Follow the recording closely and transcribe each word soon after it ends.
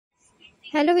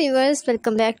Hello viewers,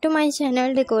 welcome back to my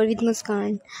channel Decor with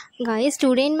Muskan. Guys,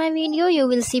 today in my video you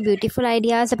will see beautiful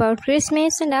ideas about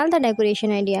Christmas and all the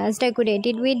decoration ideas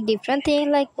decorated with different things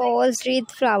like balls, wreath,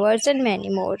 flowers and many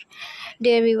more.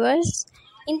 Dear viewers,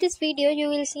 in this video you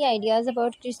will see ideas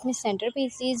about Christmas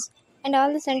centerpieces and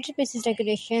all the centerpieces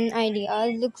decoration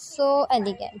ideas look so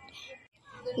elegant.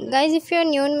 Guys, if you are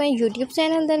new on my YouTube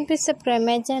channel then please subscribe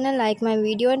my channel, like my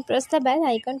video and press the bell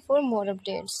icon for more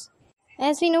updates.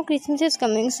 As we know, Christmas is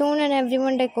coming soon and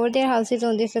everyone decor their houses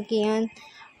on this occasion.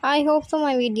 I hope so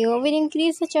my video will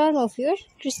increase the charm of your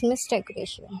Christmas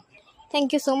decoration.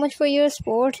 Thank you so much for your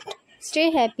support.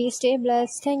 Stay happy, stay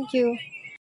blessed. Thank you.